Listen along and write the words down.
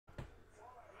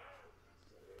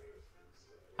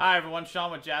Hi everyone,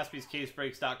 Sean with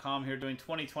JaspysCaseBreaks.com here doing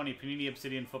 2020 Panini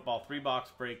Obsidian Football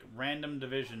 3-box break random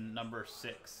division number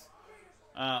 6.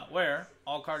 Where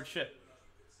all cards ship.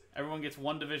 Everyone gets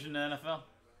one division in the NFL.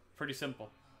 Pretty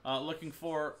simple. Looking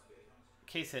for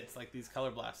case hits like these color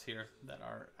blasts here that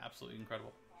are absolutely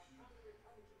incredible.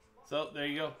 So there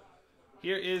you go.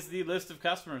 Here is the list of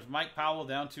customers. Mike Powell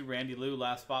down to Randy Lou,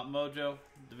 last spot mojo.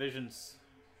 Divisions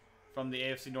from the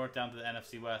AFC North down to the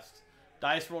NFC West.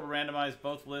 Dice roll to randomize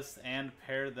both lists and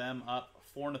pair them up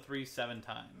 4 and a 3 7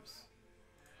 times.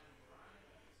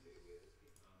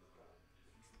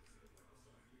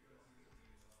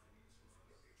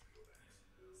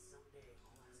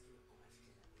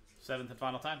 Seventh and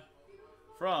final time.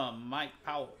 From Mike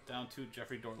Powell down to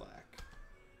Jeffrey Dorlack.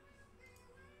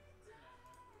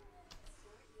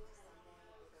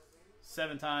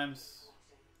 Seven times.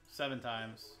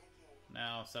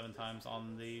 Now 7 times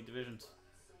on the divisions.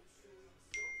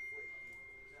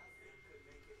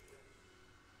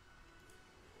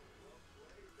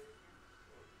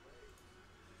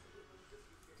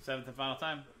 Seventh and final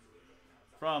time.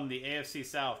 From the AFC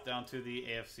South down to the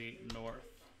AFC North.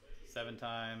 7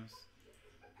 times.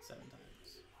 7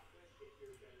 times.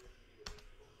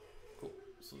 Cool.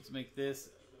 So let's make this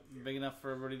big enough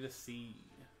for everybody to see.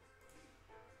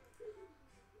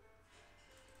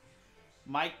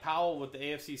 Mike Powell with the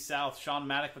AFC South. Sean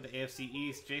Maddock with the AFC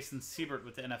East. Jason Siebert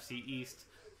with the NFC East.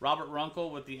 Robert Runkle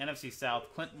with the NFC South.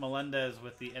 Clint Melendez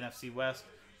with the NFC West.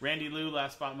 Randy Lou,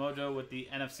 last spot mojo, with the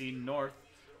NFC North.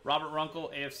 Robert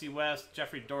Runkle, AFC West.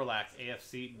 Jeffrey Dorlack,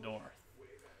 AFC North.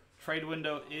 Trade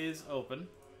window is open.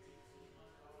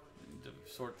 Need to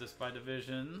sort this by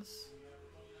divisions.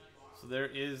 So there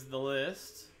is the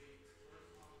list.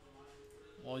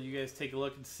 While you guys take a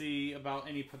look and see about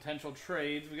any potential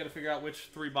trades, we got to figure out which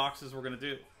 3 boxes we're going to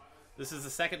do. This is the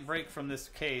second break from this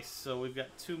case, so we've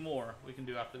got 2 more we can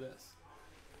do after this.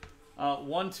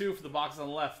 1, 2 for the boxes on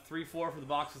the left, 3, 4 for the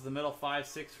boxes in the middle, 5,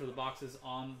 6 for the boxes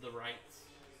on the right.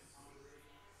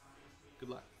 Good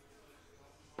luck.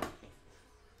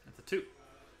 That's a 2.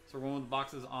 So we're going with the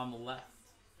boxes on the left.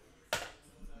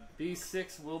 These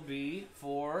 6 will be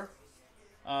for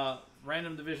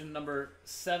random division number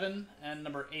 7 and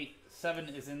number 8. 7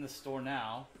 is in the store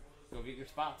now. Go get your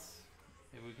spots.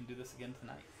 Maybe we can do this again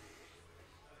tonight.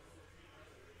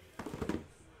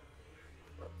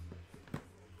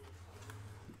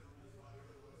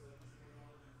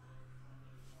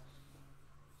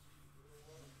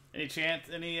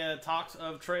 Any talks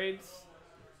of trades?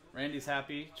 Randy's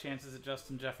happy. Chances at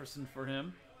Justin Jefferson for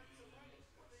him.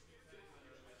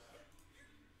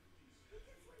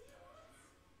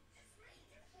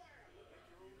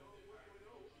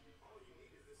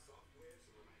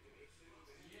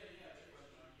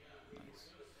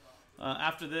 Nice.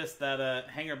 After this, that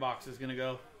hanger box is going to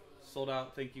go. Sold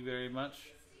out. Thank you very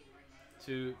much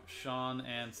to Sean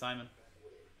and Simon.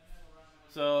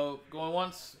 So, going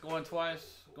once, going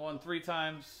twice, going 3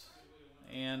 times,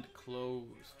 and close.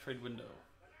 Trade window.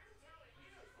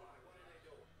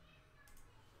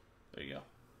 There you go.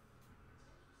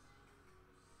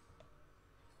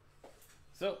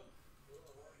 So,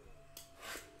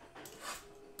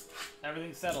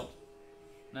 everything's settled.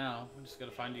 Now, we just got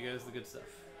to find you guys the good stuff.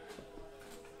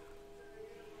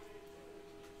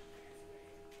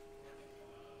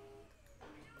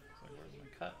 So, where's my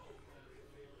cut?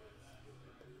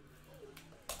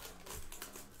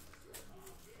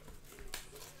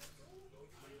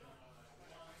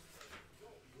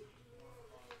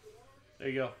 There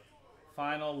you go.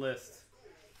 Final list.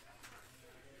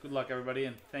 Good luck, everybody,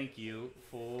 and thank you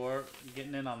for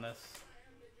getting in on this.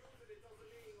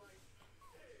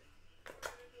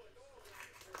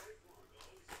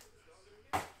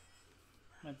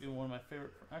 Might be one of my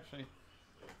favorite. Actually,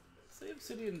 say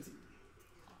Obsidian's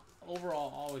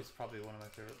overall always probably one of my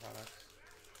favorite products.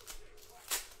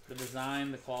 The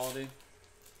design, the quality,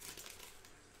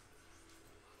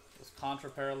 those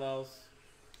contra parallels.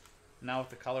 Now with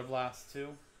the color blast too.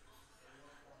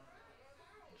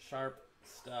 Sharp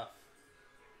stuff.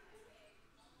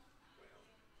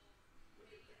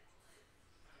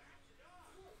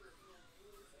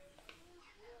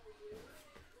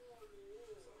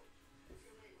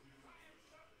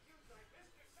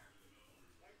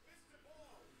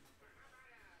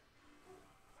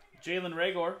 Jalen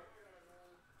Reagor.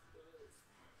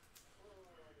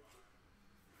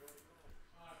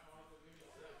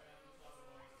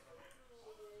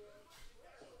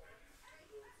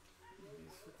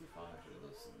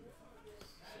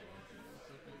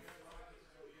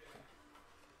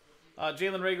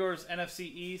 Jalen Reagor's NFC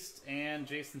East and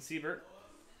Jason Siebert.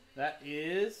 That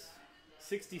is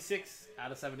 66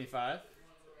 out of 75.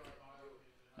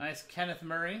 Nice Kenneth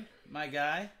Murray, my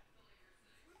guy.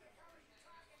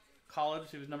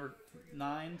 College, he was number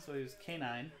 9, so he was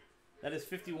K9. That is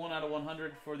 51 out of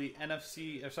 100 for the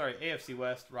AFC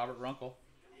West, Robert Runkle.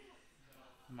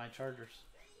 My Chargers.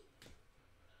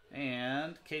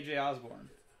 And KJ Osborne.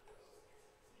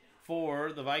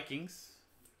 For the Vikings.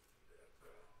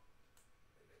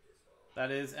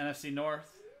 That is NFC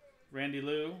North, Randy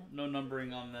Lou. No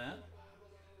numbering on that.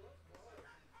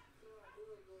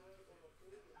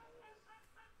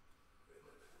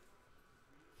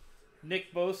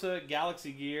 Nick Bosa,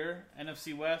 Galaxy Gear,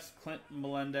 NFC West, Clint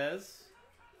Melendez.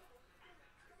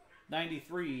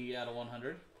 93 out of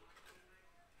 100.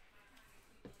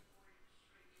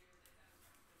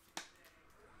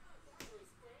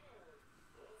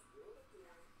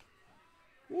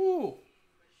 Woo!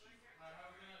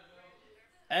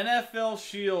 NFL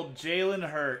Shield, Jalen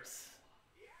Hurts.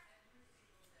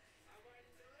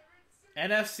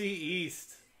 NFC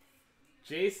East,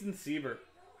 Jason Siebert.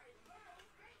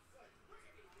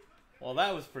 Well,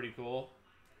 that was pretty cool.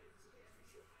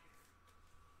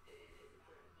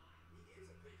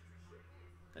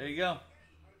 There you go.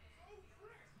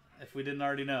 If we didn't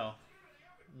already know.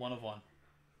 1 of 1.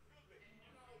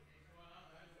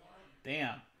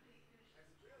 Damn.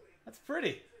 That's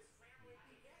pretty.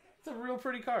 It's a real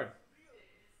pretty card.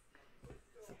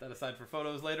 Set that aside for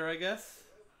photos later, I guess.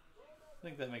 I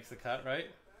think that makes the cut, right?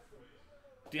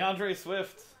 DeAndre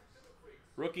Swift.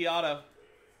 Rookie auto.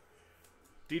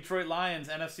 Detroit Lions,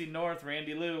 NFC North,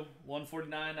 Randy Lou.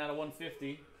 149 out of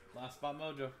 150. Last spot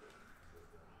mojo.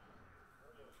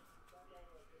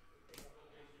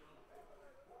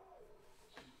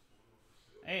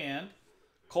 And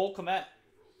Cole Kmet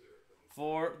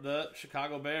for the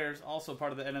Chicago Bears. Also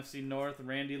part of the NFC North,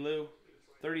 Randy Lou.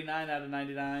 39 out of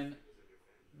 99.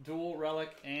 Dual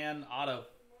relic and auto.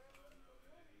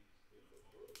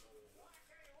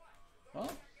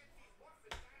 Well,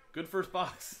 good first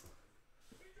box.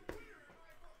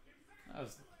 That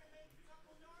was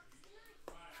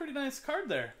a pretty nice card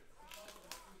there.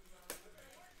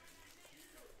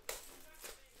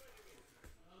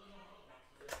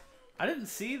 I didn't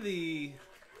see the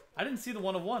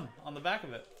 1 of 1 on the back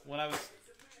of it when I was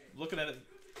looking at it.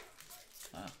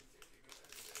 Huh.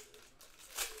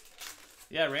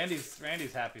 Yeah,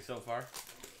 Randy's happy so far.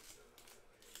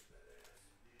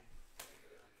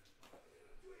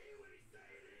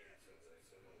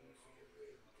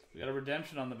 We got a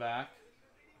redemption on the back.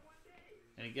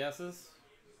 Any guesses?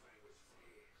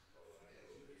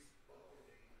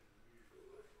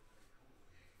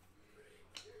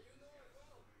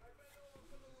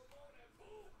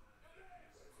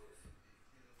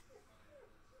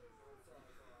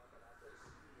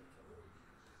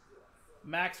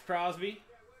 Max Crosby.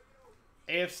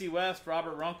 AFC West,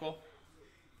 Robert Runkle.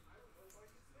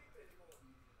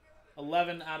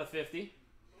 11 out of 50.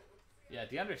 Yeah,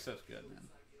 DeAndre Swift's good, man.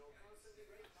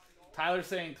 Tyler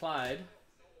St. Clyde.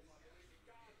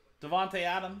 Devontae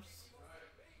Adams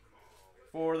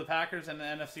for the Packers and the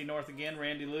NFC North again.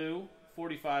 Randy Lou,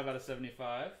 45 out of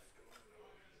 75.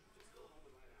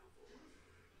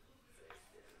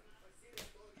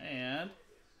 And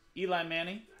Eli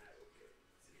Manning.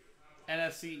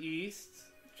 NFC East,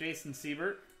 Jason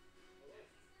Siebert.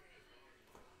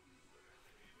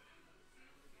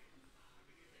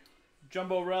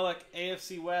 Jumbo Relic,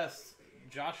 AFC West,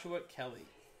 Joshua Kelly.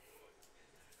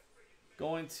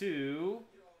 Going to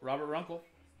Robert Runkle,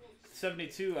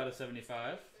 72 out of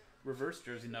 75. Reverse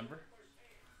jersey number.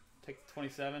 Take the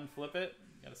 27, flip it,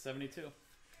 got a 72.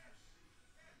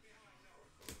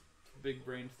 Big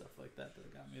brain stuff like that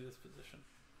got me this position.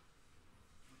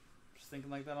 Just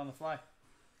thinking like that on the fly.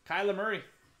 Kyler Murray,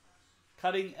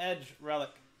 cutting edge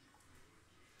relic.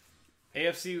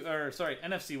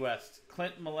 NFC West,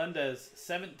 Clint Melendez,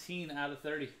 17 out of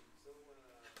 30.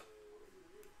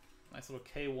 Nice little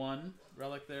K1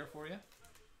 relic there for you.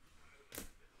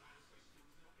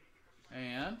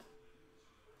 And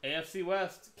AFC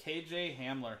West, KJ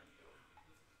Hamler.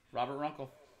 Robert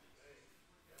Runkle.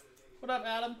 What up,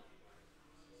 Adam?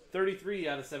 33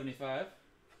 out of 75.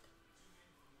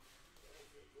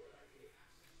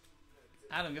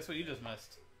 Adam, guess what you just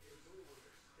missed?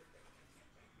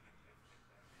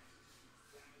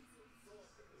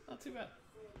 Not too bad.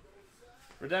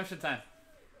 Redemption time.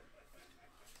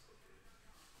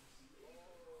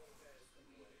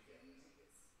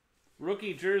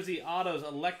 Rookie jersey autos,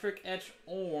 electric etch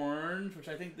orange, which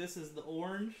I think this is the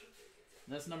orange.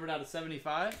 And that's numbered out of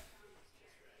 75.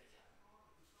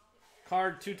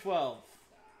 Card 212.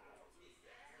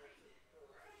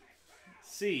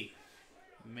 C.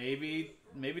 Maybe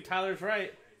Tyler's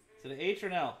right. Is it an H or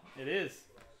an L? It is.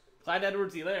 Clyde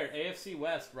Edwards-Helaire, AFC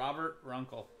West, Robert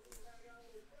Runkle.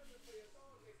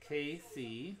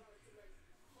 KC,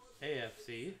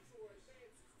 AFC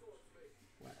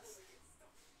West.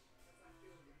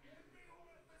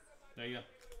 There you go.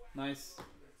 Nice.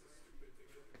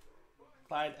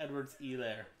 Clyde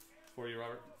Edwards-Helaire for you,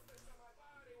 Robert.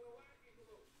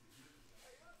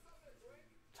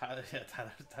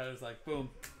 Tyler's like, boom.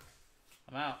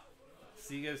 I'm out.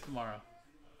 See you guys tomorrow.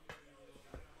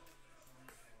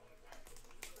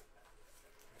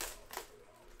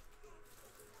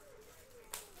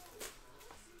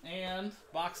 And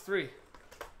box 3.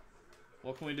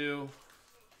 What can we do?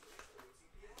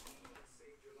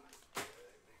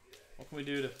 What can we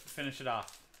do to finish it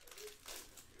off?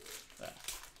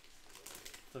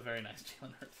 It's a very nice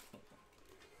Jalen Hurts.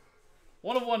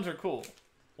 1-of-1s are cool.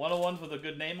 1-of-1s with a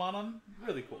good name on them,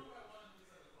 really cool.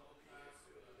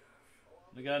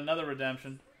 We got another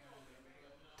redemption.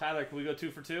 Tyler, can we go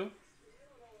 2 for 2?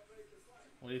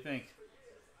 What do you think?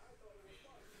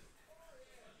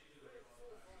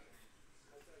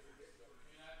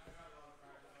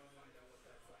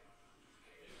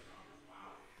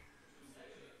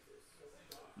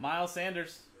 Miles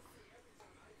Sanders.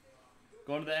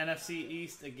 Going to the NFC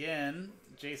East again.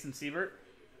 Jason Siebert.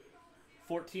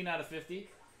 14 out of 50.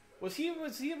 Was he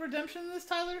a redemption in this,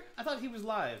 Tyler? I thought he was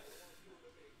live.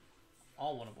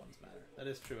 All 1-of-1s matter. That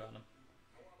is true on him.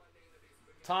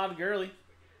 Todd Gurley.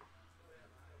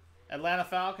 Atlanta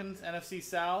Falcons, NFC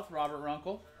South, Robert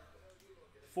Runkle.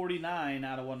 49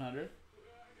 out of 100.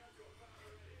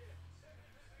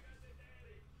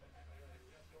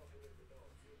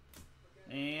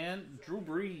 And Drew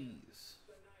Brees.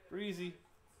 Breezy.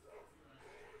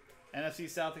 NFC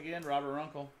South again, Robert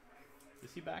Runkle.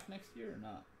 Is he back next year or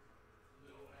not?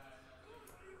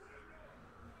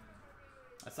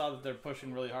 I saw that they're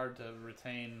pushing really hard to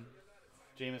retain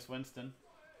Jameis Winston.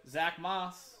 Zach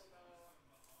Moss.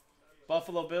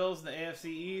 Buffalo Bills in the AFC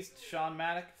East. Sean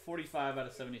Maddock, 45 out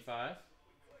of 75.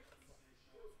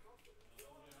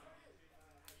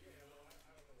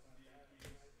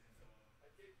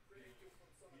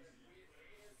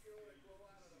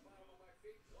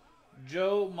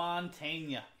 Joe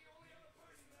Montana.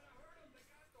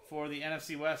 For the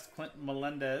NFC West, Clinton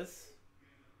Melendez.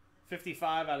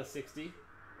 55 out of 60.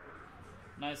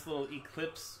 Nice little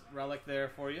Eclipse relic there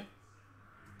for you.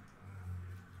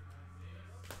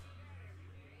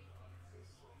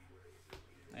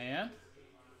 And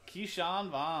Keyshawn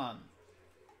Vaughn.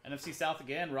 NFC South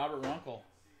again, Robert Runkle.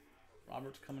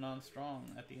 Robert's coming on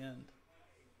strong at the end.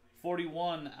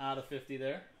 41 out of 50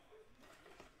 there.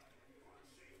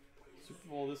 Super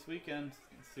Bowl this weekend.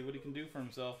 Let's see what he can do for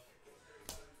himself.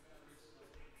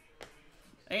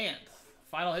 And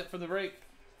final hit for the break.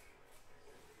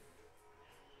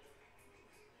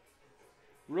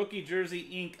 Rookie Jersey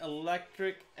Ink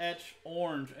Electric Etch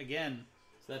Orange again.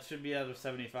 So that should be out of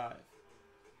 75.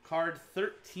 Card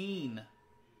 13.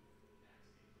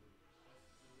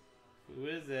 Who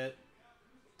is it?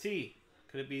 T.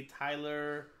 Could it be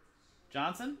Tyler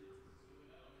Johnson?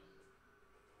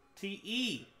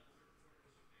 T-E.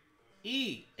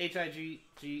 E. H-I-G-G-I-N-S.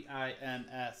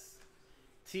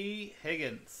 T.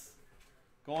 Higgins.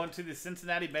 Going to the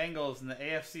Cincinnati Bengals in the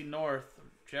AFC North.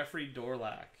 Jeffrey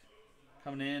Dorlack.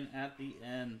 Coming in at the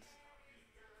end.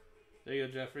 There you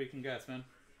go, Jeffrey. Congrats, man.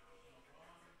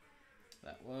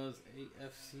 That was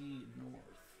AFC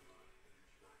North.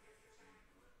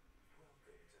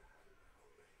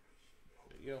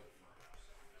 There you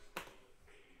go.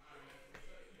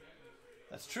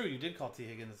 That's true. You did call T.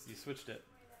 Higgins. You switched it.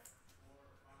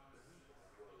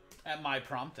 At my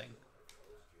prompting.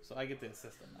 So I get the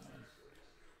assist on that one.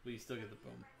 But you still get the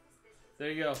boom.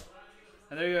 There you go.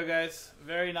 And there you go, guys.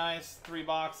 Very nice. 3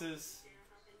 boxes.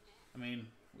 I mean,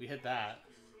 we hit that.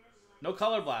 No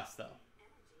color blast, though.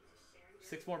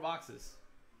 6 more boxes.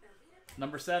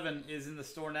 Number 7 is in the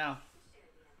store now.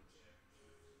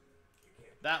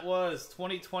 That was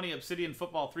 2020 Obsidian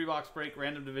Football 3-box break.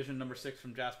 Random Division number 6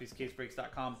 from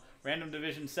JaspysCaseBreaks.com. Random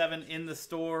Division 7 in the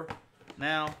store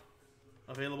now.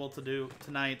 Available to do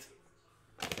tonight.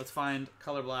 Let's find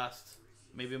Color Blast.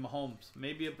 Maybe a Mahomes.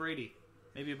 Maybe a Brady.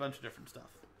 Maybe a bunch of different stuff.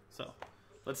 So,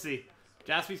 let's see.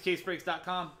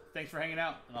 JaspysCaseBreaks.com. Thanks for hanging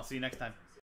out, and I'll see you next time.